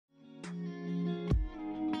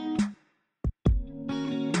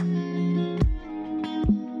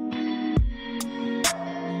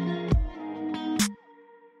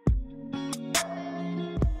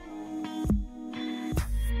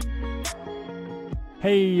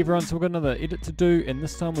Hey everyone, so we've got another edit to do, and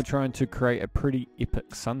this time we're trying to create a pretty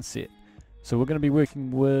epic sunset. So we're going to be working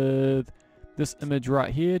with this image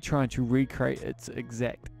right here, trying to recreate its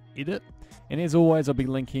exact edit. And as always, I'll be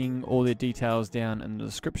linking all their details down in the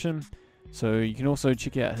description. So you can also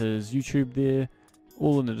check out his YouTube there,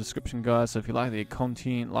 all in the description, guys. So if you like their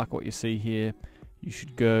content, like what you see here, you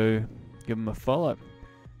should go give them a follow.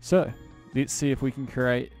 So let's see if we can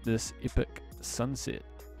create this epic sunset.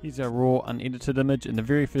 Here's our raw unedited image, and the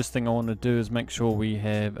very first thing I want to do is make sure we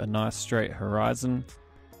have a nice straight horizon.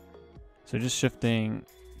 So just shifting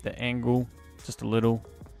the angle just a little.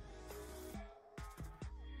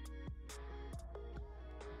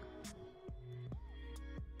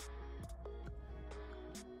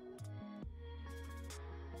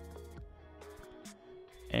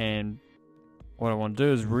 And what I want to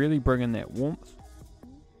do is really bring in that warmth.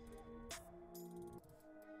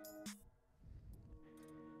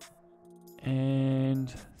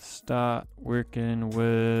 And start working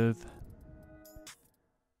with, let's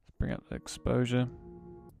bring up the exposure.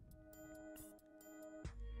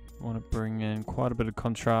 I want to bring in quite a bit of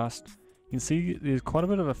contrast. You can see there's quite a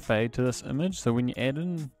bit of a fade to this image, so when you add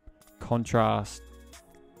in contrast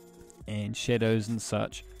and shadows and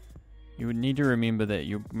such, you would need to remember that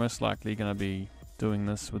you're most likely going to be doing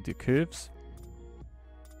this with your curves.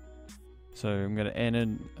 So I'm going to add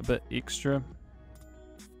in a bit extra.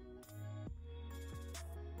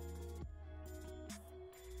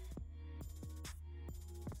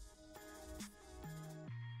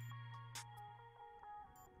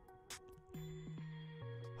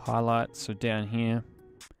 Highlights, so down here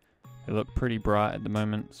they look pretty bright at the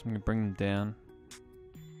moment, so I'm going to bring them down.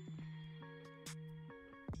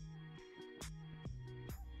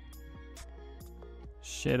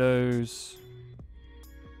 Shadows,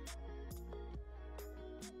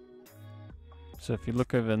 so if you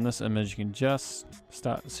look over in this image, you can just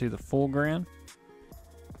start to see the foreground.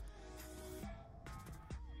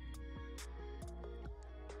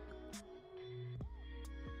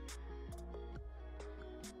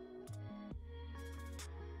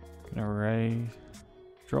 Gonna raise,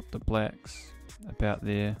 drop the blacks about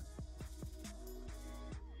there.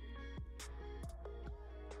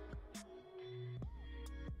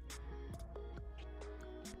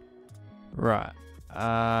 Right,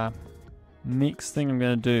 next thing I'm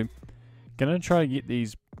gonna do, gonna try to get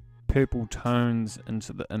these purple tones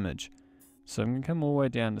into the image. So I'm gonna come all the way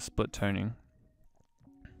down to split toning.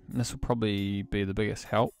 And this will probably be the biggest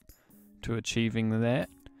help to achieving that.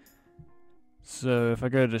 So if I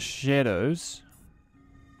go to shadows,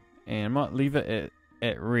 and I might leave it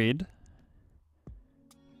at red,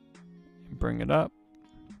 bring it up.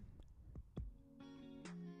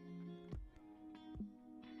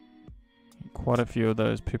 Quite a few of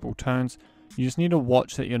those purple tones. You just need to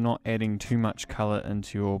watch that you're not adding too much color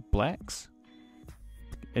into your blacks.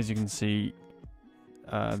 As you can see,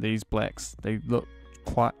 these blacks, they look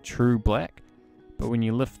quite true black, but when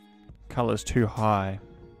you lift colors too high,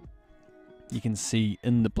 you can see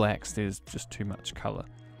in the blacks there's just too much color,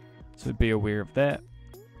 so be aware of that.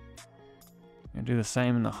 And do the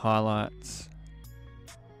same in the highlights.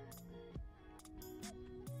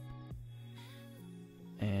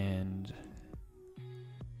 And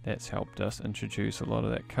that's helped us introduce a lot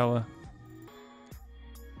of that color.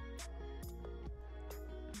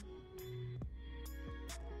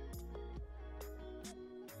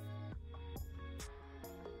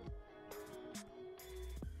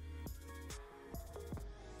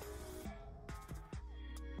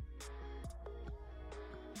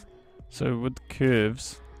 So with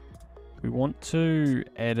curves, we want to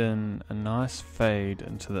add in a nice fade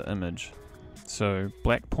into the image. So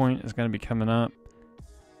black point is going to be coming up.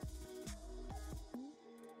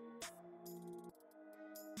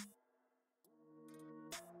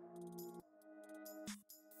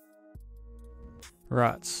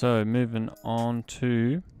 Right, so moving on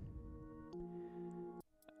to,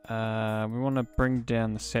 we want to bring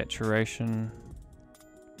down the saturation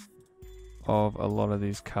of a lot of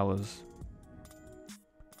these colors.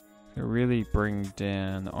 So really bring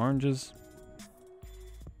down the oranges.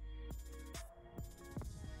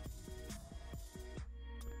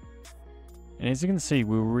 And as you can see,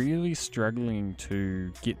 we're really struggling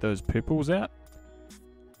to get those purples out.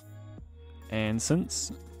 And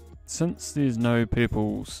since there's no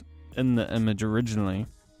purples in the image originally,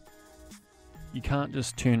 you can't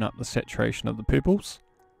just turn up the saturation of the purples.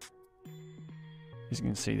 As you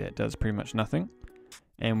can see, that does pretty much nothing.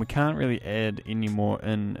 And we can't really add any more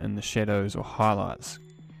in the shadows or highlights,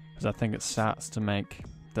 because I think it starts to make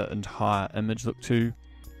the entire image look too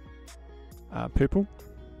purple.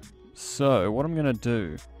 So what I'm going to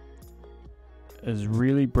do is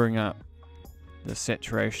really bring up the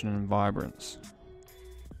saturation and vibrance.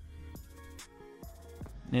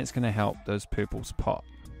 And it's going to help those purples pop.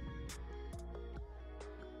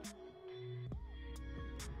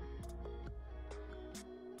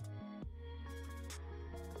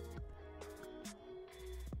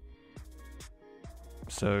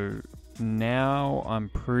 So now I'm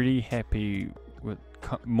pretty happy with,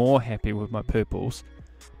 more happy with my purples,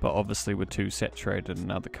 but obviously we're too saturated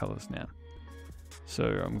in other colors now. So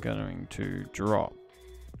I'm going to drop.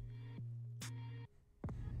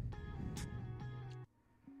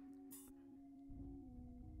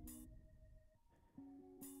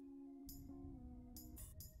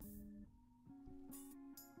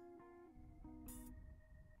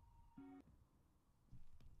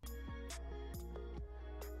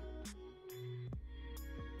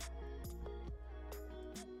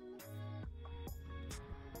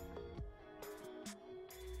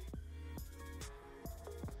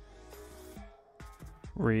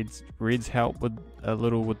 Reds help with a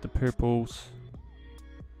little with the purples.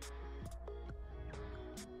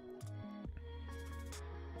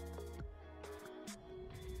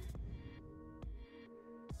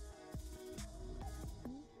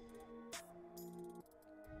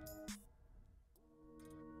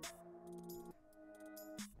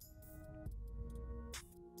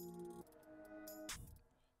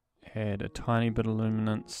 Add a tiny bit of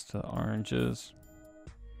luminance to the oranges.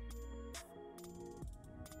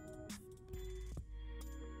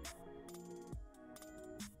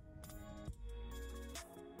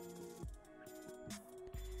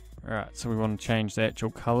 Alright, so we want to change the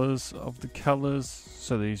actual colours of the colours.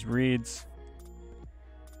 So these reds,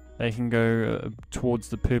 they can go towards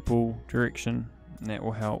the purple direction, and that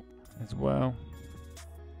will help as well.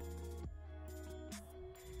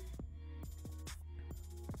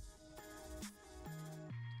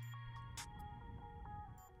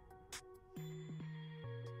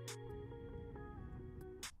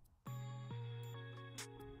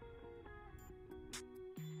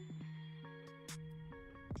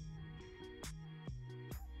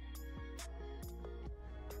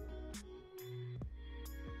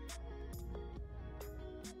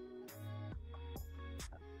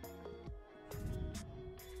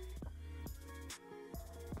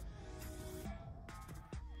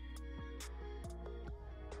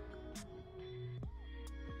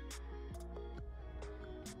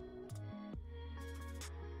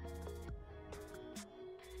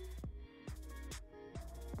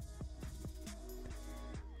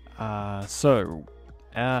 So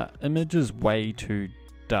our image is way too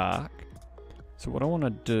dark. So what I want to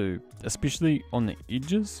do, especially on the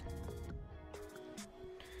edges,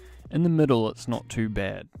 in the middle it's not too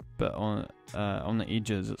bad, but on the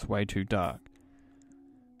edges it's way too dark.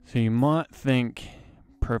 So you might think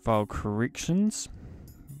profile corrections,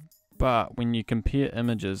 but when you compare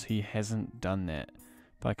images, he hasn't done that.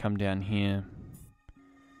 If I come down here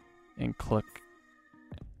and click,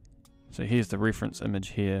 so here's the reference image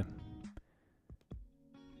here,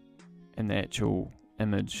 and the actual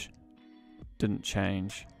image didn't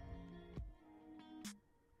change.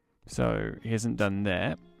 So he hasn't done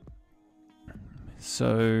that.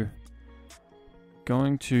 So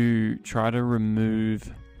going to try to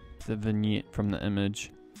remove the vignette from the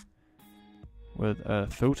image with a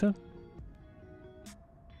filter.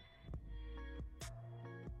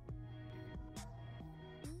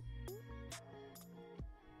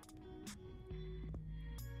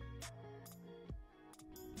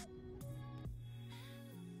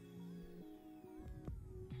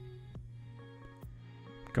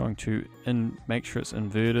 Going to make sure it's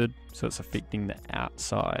inverted so it's affecting the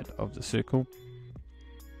outside of the circle,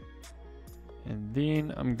 and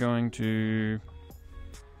then I'm going to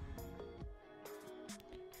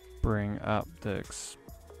bring up the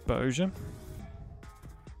exposure.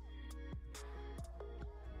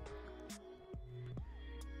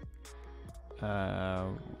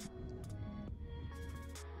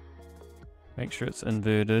 Make sure it's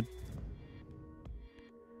inverted.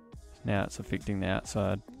 Now it's affecting the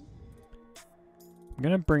outside. I'm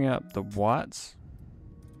going to bring up the whites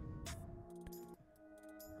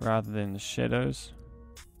rather than the shadows.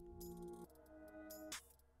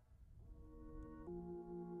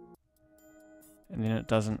 And then it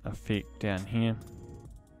doesn't affect down here.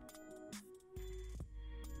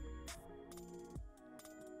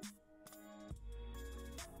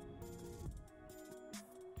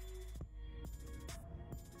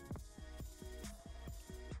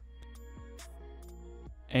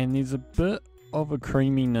 And there's a bit of a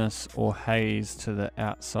creaminess or haze to the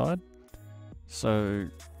outside, so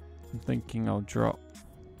I'm thinking I'll drop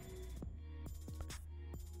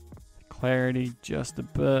clarity just a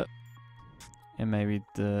bit, and maybe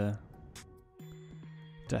the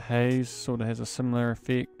haze sort of has a similar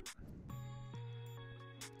effect.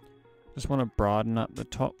 Just want to brighten up the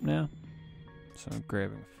top now, so I'm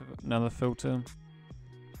grabbing another filter.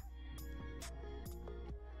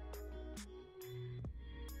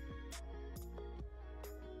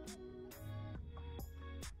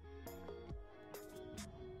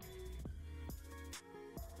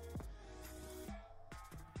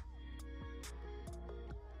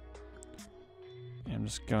 I'm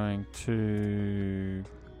just going to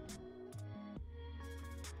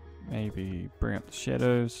maybe bring up the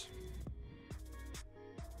shadows.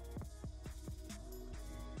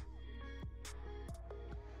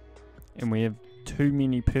 And we have too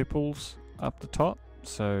many purples up the top,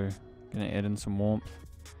 so I'm going to add in some warmth.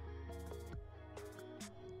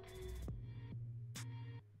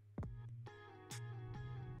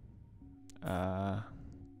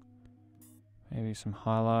 Maybe some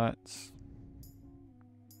highlights.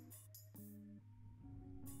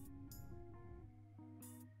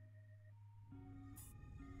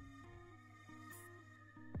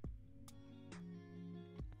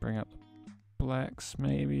 Bring up the blacks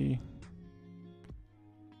maybe.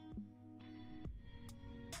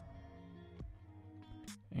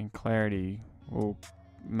 And clarity will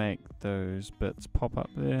make those bits pop up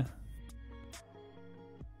there.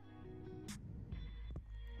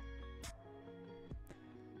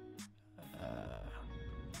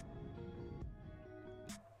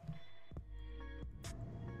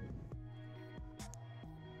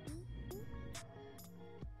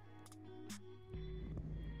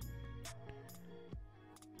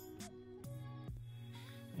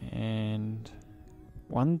 And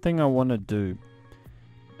one thing I want to do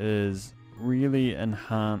is really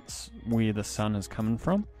enhance where the sun is coming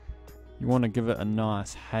from. You want to give it a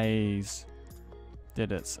nice haze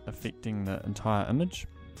that it's affecting the entire image.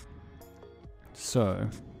 So,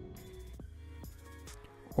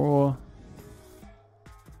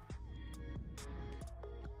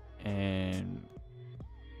 and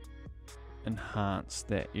enhance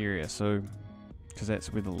that area, so because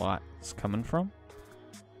that's where the light's coming from.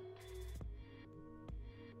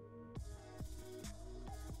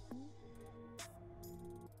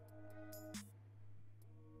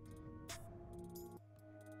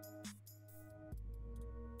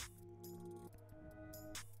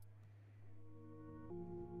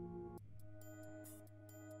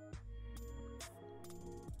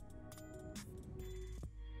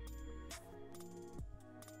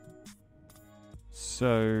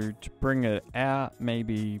 So to bring it out,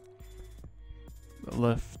 maybe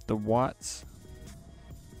lift the whites.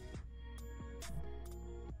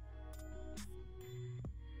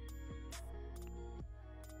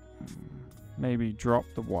 Maybe drop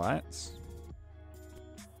the whites.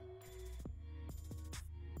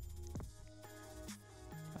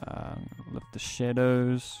 Lift the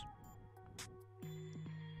shadows.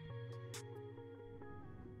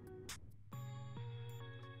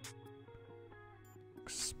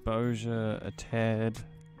 Exposure a tad.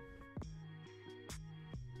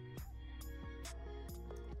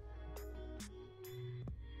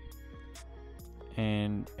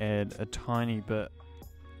 And add a tiny bit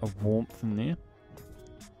of warmth in there.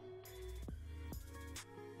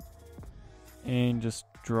 And just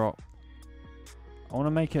drop. I want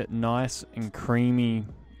to make it nice and creamy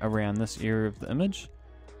around this area of the image.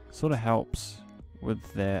 Sort of helps with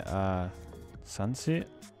that sunset.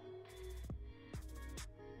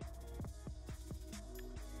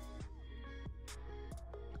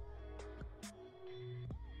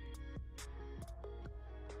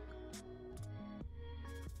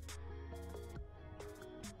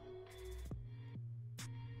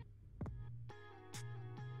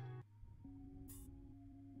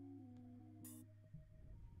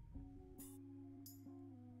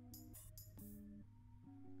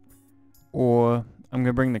 Or I'm going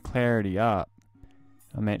to bring the clarity up.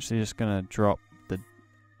 I'm actually just going to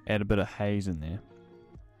add a bit of haze in there.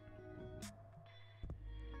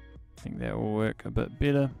 I think that will work a bit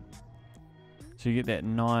better. So you get that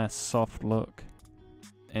nice soft look,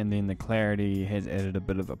 and then the clarity has added a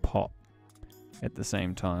bit of a pop at the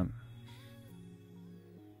same time.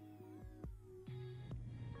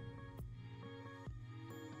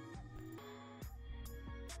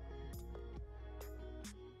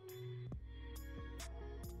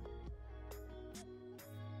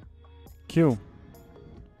 Cool.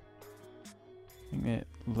 I think that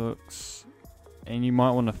looks, and you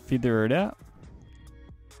might want to feather it out.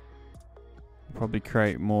 Probably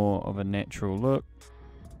create more of a natural look.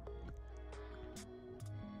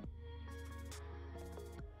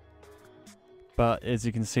 But as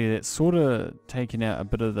you can see, that's sort of taking out a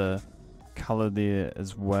bit of the color there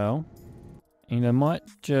as well. And I might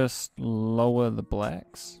just lower the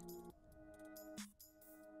blacks.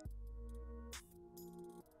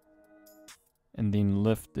 And then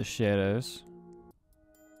lift the shadows.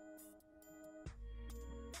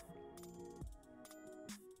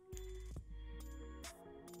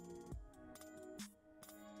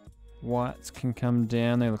 Whites can come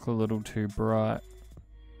down, they look a little too bright.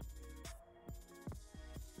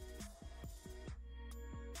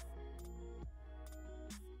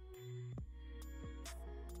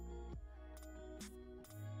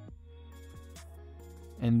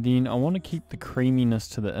 And then I want to keep the creaminess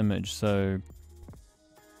to the image, so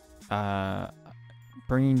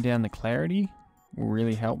bringing down the clarity will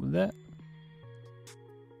really help with that.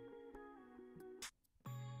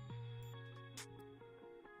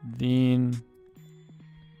 Then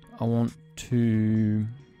I want to,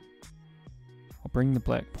 I'll bring the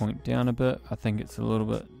black point down a bit. I think it's a little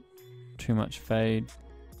bit too much fade.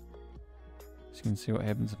 So you can see what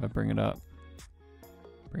happens if I bring it up,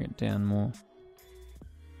 bring it down more.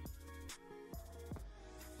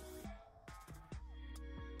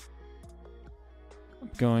 I'm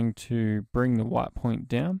going to bring the white point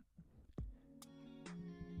down.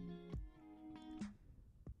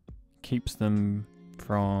 Keeps them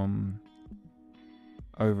from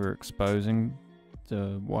overexposing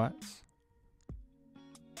the whites.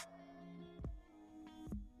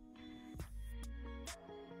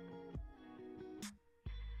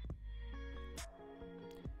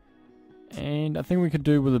 And I think we could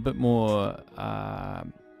do with a bit more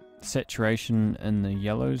saturation in the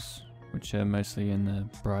yellows, which are mostly in the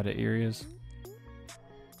brighter areas.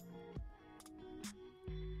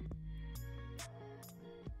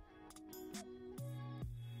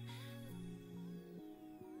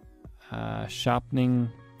 Sharpening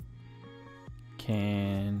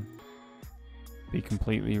can be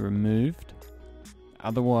completely removed.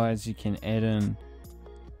 Otherwise, you can add in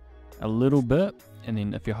a little bit, and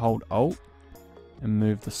then if you hold Alt and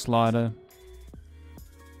move the slider,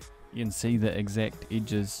 you can see the exact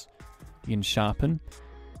edges you can sharpen,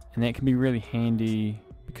 and that can be really handy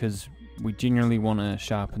because we generally want to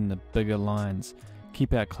sharpen the bigger lines,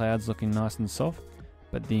 keep our clouds looking nice and soft,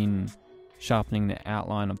 but then sharpening the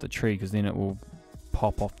outline of the tree, because then it will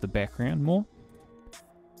pop off the background more.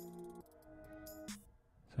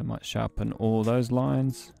 So I might sharpen all those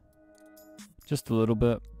lines just a little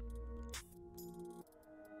bit.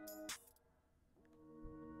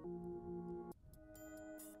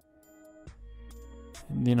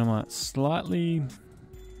 And then I might slightly,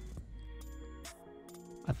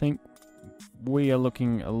 I think we are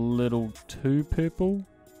looking a little too purple.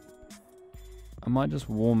 I might just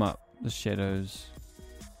warm up the shadows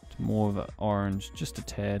to more of an orange, just a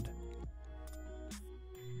tad,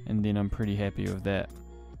 and then I'm pretty happy with that.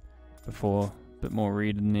 Before, a bit more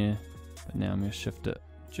red in there, but now I'm going to shift it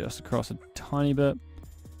just across a tiny bit,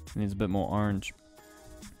 and there's a bit more orange.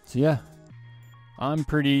 So yeah, I'm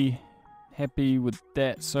pretty happy with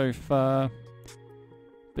that so far,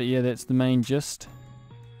 but yeah, that's the main gist.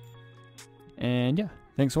 And yeah,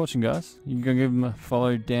 thanks for watching, guys. You can go give them a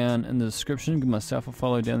follow down in the description. Give myself a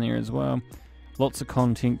follow down there as well. Lots of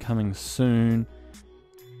content coming soon.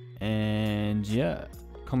 And yeah,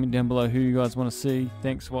 comment down below who you guys want to see.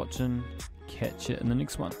 Thanks for watching. Catch you in the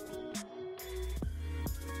next one.